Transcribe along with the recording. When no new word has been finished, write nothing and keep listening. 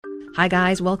Hi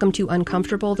guys, welcome to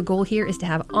Uncomfortable. The goal here is to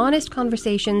have honest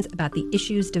conversations about the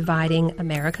issues dividing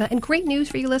America. And great news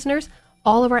for you listeners,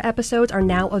 all of our episodes are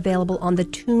now available on the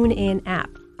TuneIn app.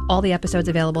 All the episodes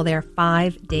available there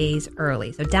 5 days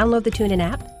early. So download the TuneIn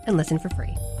app and listen for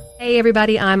free. Hey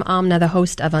everybody, I'm Amna, the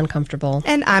host of Uncomfortable.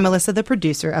 And I'm Alyssa, the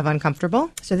producer of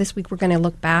Uncomfortable. So this week we're going to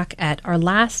look back at our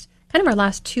last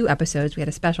two episodes. We had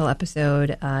a special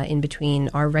episode in between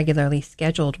our regularly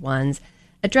scheduled ones,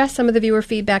 address some of the viewer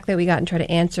feedback that we got and try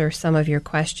to answer some of your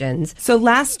questions. So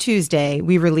last Tuesday,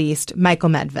 we released Michael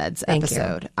Medved's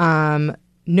episode.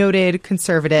 Noted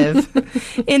conservative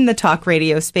in the talk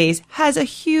radio space, has a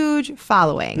huge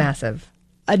following. Massive.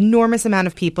 Enormous amount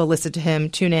of people listen to him,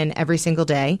 tune in every single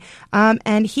day.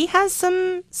 And he has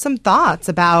some thoughts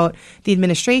about the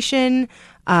administration,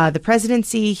 the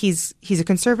presidency. He's a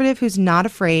conservative who's not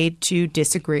afraid to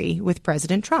disagree with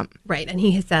President Trump. Right. And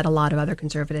he has said a lot of other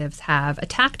conservatives have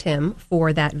attacked him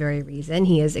for that very reason.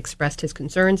 He has expressed his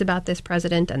concerns about this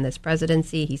president and this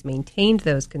presidency. He's maintained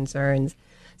those concerns.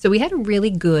 So we had a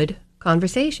really good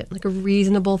conversation, like a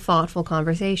reasonable, thoughtful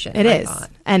conversation. It is.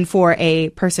 And for a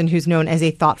person who's known as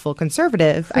a thoughtful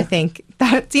conservative, I think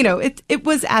that, it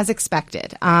was as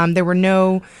expected. There were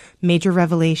no major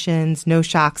revelations, no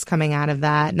shocks coming out of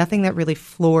that, nothing that really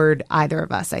floored either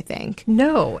of us, I think.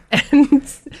 No. And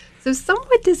so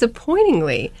somewhat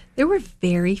disappointingly, there were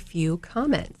very few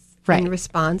comments in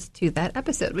response to that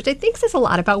episode, which I think says a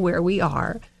lot about where we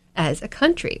are as a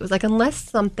country. It was like, unless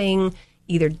something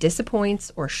either disappoints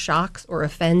or shocks or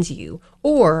offends you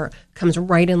or comes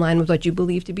right in line with what you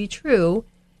believe to be true,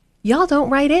 y'all don't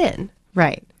write in.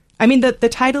 Right. I mean, the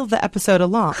title of the episode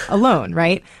alone,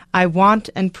 right? I want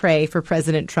and pray for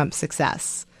President Trump's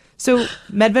success. So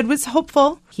Medved was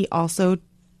hopeful. He also,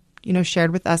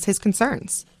 shared with us his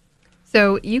concerns.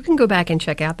 So you can go back and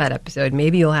check out that episode.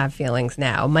 Maybe you'll have feelings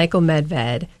now. Michael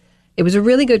Medved. It was a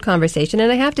really good conversation,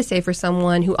 and I have to say, for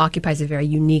someone who occupies a very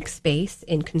unique space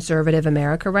in conservative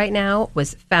America right now,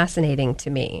 was fascinating to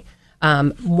me.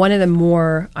 One of the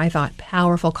more, I thought,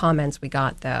 powerful comments we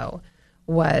got, though,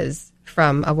 was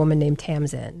from a woman named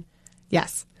Tamsin.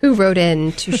 Yes. Who wrote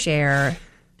in to share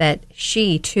that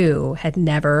she, too, had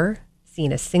never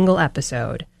seen a single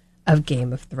episode of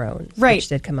Game of Thrones, which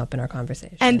did come up in our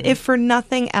conversation. And if for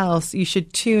nothing else, you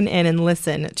should tune in and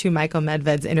listen to Michael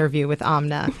Medved's interview with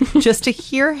Amna, just to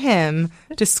hear him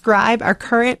describe our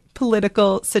current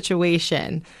political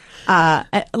situation,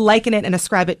 liken it and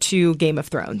ascribe it to Game of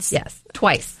Thrones. Yes,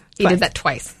 twice. He did that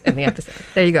twice in the episode.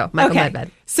 There you go, Michael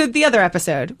Medved. So the other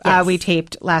episode we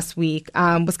taped last week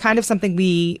was kind of something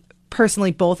we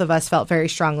personally, both of us felt very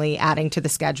strongly adding to the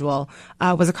schedule,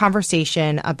 was a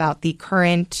conversation about the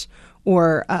current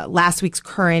or last week's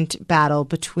current battle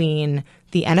between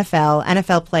the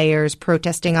NFL players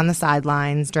protesting on the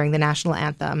sidelines during the national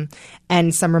anthem,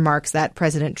 and some remarks that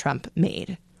President Trump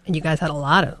made. And you guys had a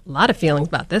lot of feelings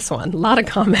about this one, a lot of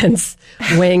comments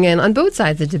weighing in on both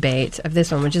sides of the debate of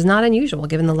this one, which is not unusual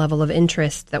given the level of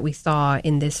interest that we saw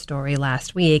in this story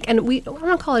last week. And I don't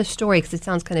want to call it a story because it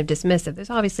sounds kind of dismissive. There's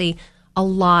obviously a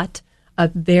lot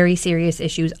of very serious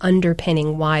issues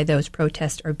underpinning why those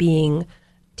protests are being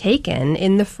taken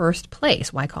in the first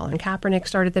place, why Colin Kaepernick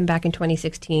started them back in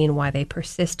 2016, why they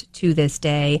persist to this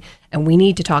day, and we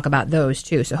need to talk about those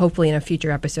too. So hopefully in a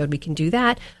future episode we can do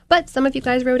that. But some of you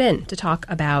guys wrote in to talk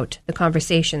about the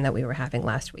conversation that we were having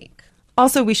last week.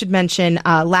 Also, we should mention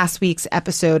last week's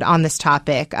episode on this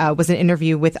topic was an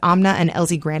interview with Amna and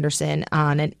Elsie Granderson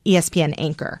on an ESPN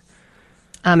anchor.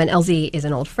 And Elsie is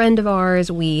an old friend of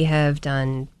ours. We have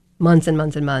done months and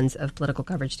months and months of political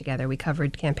coverage together. We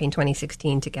covered campaign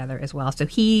 2016 together as well. So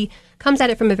he comes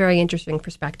at it from a very interesting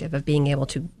perspective of being able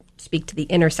to speak to the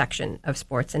intersection of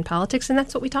sports and politics. And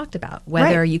that's what we talked about,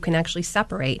 whether you can actually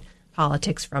separate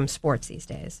politics from sports these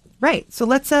days. Right. So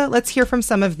let's hear from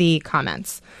some of the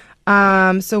comments.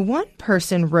 So one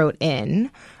person wrote in,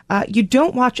 you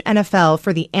don't watch NFL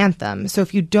for the anthem. So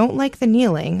if you don't like the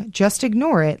kneeling, just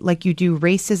ignore it like you do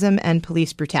racism and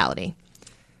police brutality.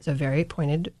 It's a very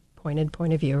pointed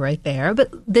point of view right there.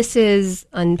 But this is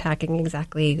unpacking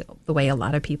exactly the way a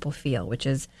lot of people feel, which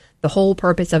is the whole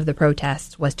purpose of the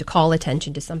protests was to call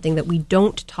attention to something that we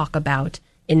don't talk about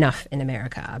enough in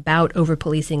America, about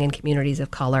over-policing in communities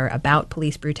of color, about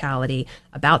police brutality,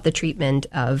 about the treatment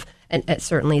of, and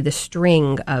certainly the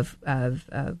string of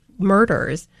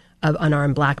murders of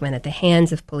unarmed black men at the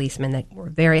hands of policemen that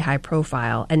were very high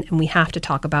profile. And we have to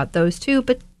talk about those too.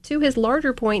 But to his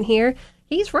larger point here,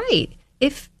 he's right.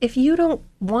 If you don't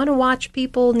want to watch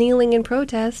people kneeling in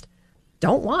protest,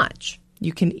 don't watch.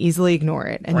 You can easily ignore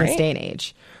it in this day and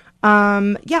age.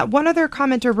 One other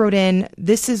commenter wrote in,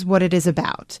 this is what it is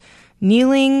about.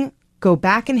 Kneeling go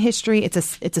back in history. It's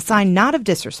a sign not of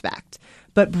disrespect,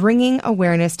 but bringing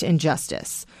awareness to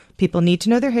injustice. People need to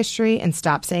know their history and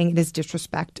stop saying it is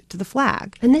disrespect to the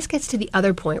flag. And this gets to the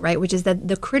other point, right, which is that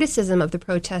the criticism of the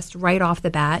protest right off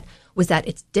the bat was that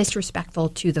it's disrespectful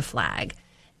to the flag.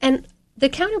 And the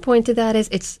counterpoint to that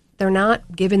is they're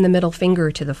not giving the middle finger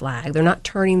to the flag. They're not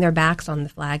turning their backs on the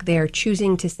flag. They are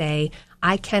choosing to say,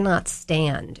 I cannot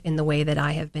stand in the way that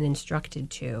I have been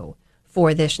instructed to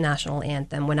for this national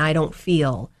anthem when I don't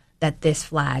feel that this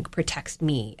flag protects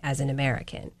me as an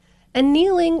American. And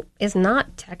kneeling is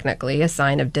not technically a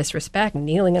sign of disrespect.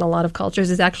 Kneeling in a lot of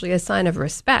cultures is actually a sign of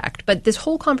respect. But this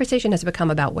whole conversation has become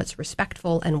about what's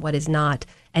respectful and what is not,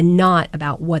 and not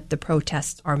about what the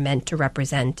protests are meant to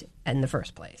represent in the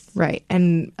first place. Right.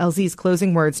 And LZ's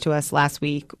closing words to us last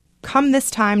week, come this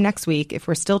time next week, if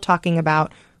we're still talking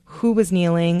about who was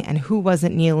kneeling and who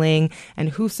wasn't kneeling and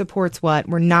who supports what,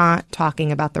 we're not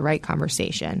talking about the right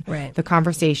conversation. Right. The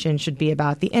conversation should be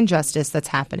about the injustice that's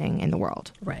happening in the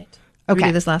world. Right. Okay. Can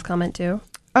we do this last comment too?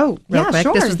 Oh, Real yeah, quick.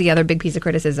 sure. This was the other big piece of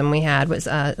criticism we had was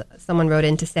someone wrote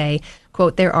in to say,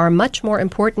 quote, there are much more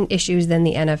important issues than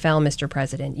the NFL, Mr.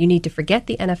 President. You need to forget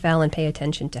the NFL and pay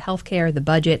attention to healthcare, the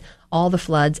budget, all the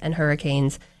floods and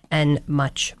hurricanes, and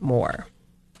much more.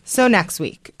 So next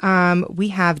week, we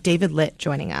have David Litt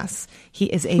joining us. He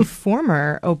is a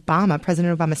former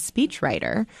President Obama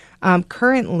speechwriter,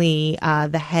 currently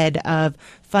the head of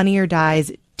Funny or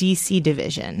Die's DC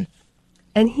division.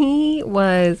 And he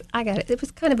was, it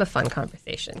was kind of a fun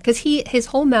conversation because his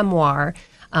whole memoir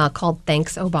called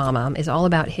Thanks Obama is all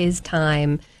about his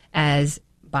time as,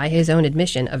 by his own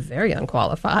admission, a very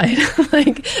unqualified,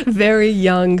 very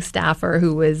young staffer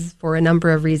who was, for a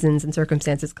number of reasons and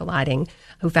circumstances colliding,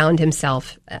 who found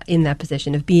himself in that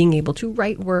position of being able to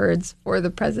write words for the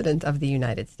President of the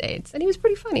United States. And he was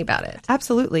pretty funny about it.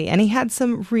 Absolutely. And he had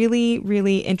some really,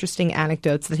 really interesting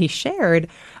anecdotes that he shared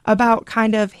about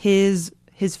kind of his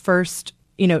first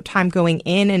time going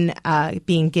in and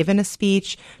being given a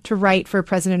speech to write for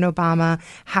President Obama,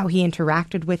 how he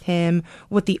interacted with him,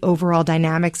 what the overall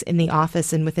dynamics in the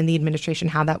office and within the administration,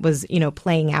 how that was,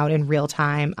 playing out in real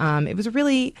time. It was a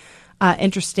really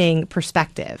interesting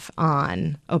perspective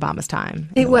on Obama's time.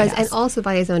 It was. And also,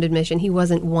 by his own admission, he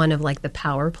wasn't one of the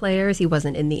power players. He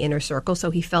wasn't in the inner circle.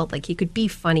 So he felt like he could be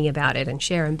funny about it and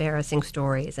share embarrassing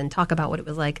stories and talk about what it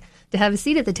was like to have a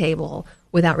seat at the table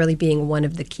without really being one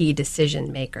of the key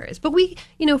decision makers. But we,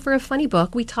 for a funny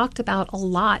book, we talked about a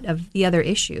lot of the other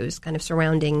issues kind of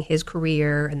surrounding his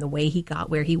career and the way he got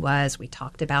where he was. We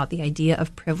talked about the idea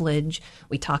of privilege.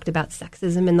 We talked about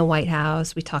sexism in the White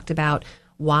House. We talked about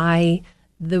why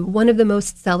one of the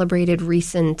most celebrated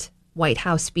recent White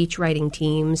House speechwriting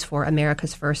teams for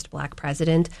America's first black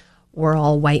president were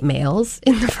all white males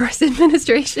in the first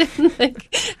administration,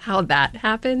 how that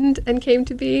happened and came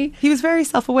to be. He was very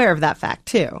self-aware of that fact,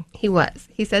 too. He was.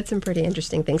 He said some pretty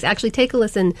interesting things. Actually, take a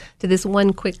listen to this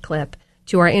one quick clip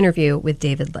to our interview with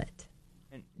David Litt.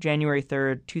 January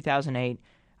 3rd, 2008,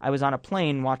 I was on a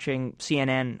plane watching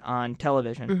CNN on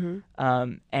television,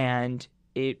 and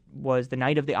it was the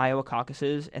night of the Iowa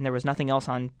caucuses, and there was nothing else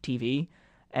on TV.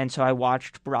 And so I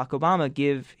watched Barack Obama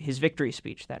give his victory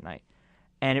speech that night.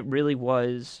 And it really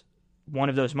was one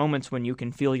of those moments when you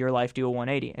can feel your life do a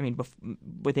 180. I mean,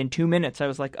 within 2 minutes, I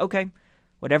was like, okay,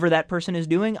 whatever that person is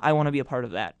doing, I want to be a part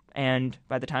of that. And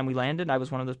by the time we landed, I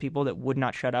was one of those people that would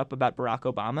not shut up about Barack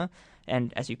Obama.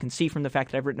 And as you can see from the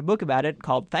fact that I've written a book about it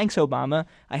called Thanks Obama,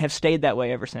 I have stayed that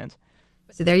way ever since.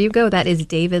 So there you go. That is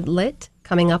David Litt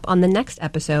coming up on the next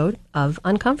episode of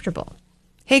Uncomfortable.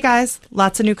 Hey guys,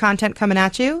 lots of new content coming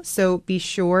at you, so be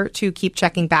sure to keep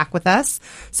checking back with us.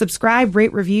 Subscribe,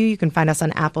 rate, review. You can find us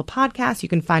on Apple Podcasts. You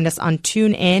can find us on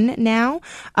TuneIn now.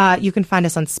 You can find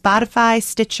us on Spotify,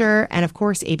 Stitcher, and of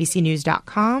course,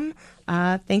 abcnews.com.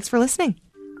 Thanks for listening.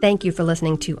 Thank you for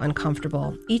listening to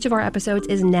Uncomfortable. Each of our episodes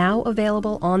is now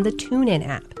available on the TuneIn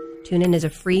app. TuneIn is a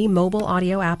free mobile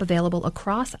audio app available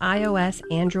across iOS,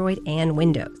 Android, and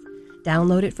Windows.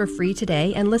 Download it for free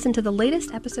today and listen to the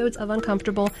latest episodes of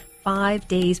Uncomfortable 5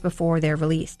 days before they're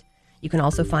released. You can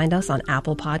also find us on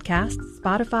Apple Podcasts,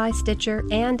 Spotify, Stitcher,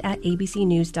 and at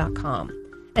abcnews.com.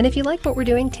 And if you like what we're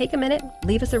doing, take a minute,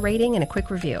 leave us a rating and a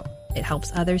quick review. It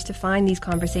helps others to find these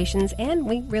conversations, and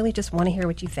we really just want to hear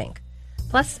what you think.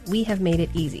 Plus, we have made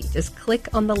it easy. Just click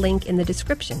on the link in the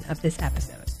description of this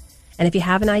episode. And if you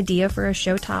have an idea for a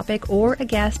show topic or a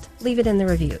guest, leave it in the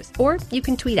reviews. Or you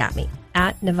can tweet at me,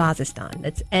 at Nawazistan.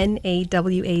 That's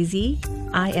NAWAZISTAN.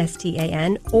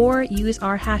 Or use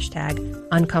our hashtag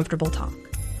UncomfortableTalk.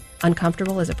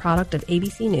 Uncomfortable is a product of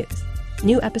ABC News.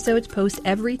 New episodes post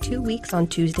every 2 weeks on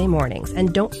Tuesday mornings.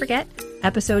 And don't forget,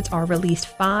 Episodes are released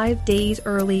 5 days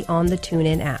early on the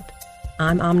TuneIn app.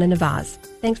 I'm Amna Nawaz.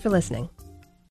 Thanks for listening.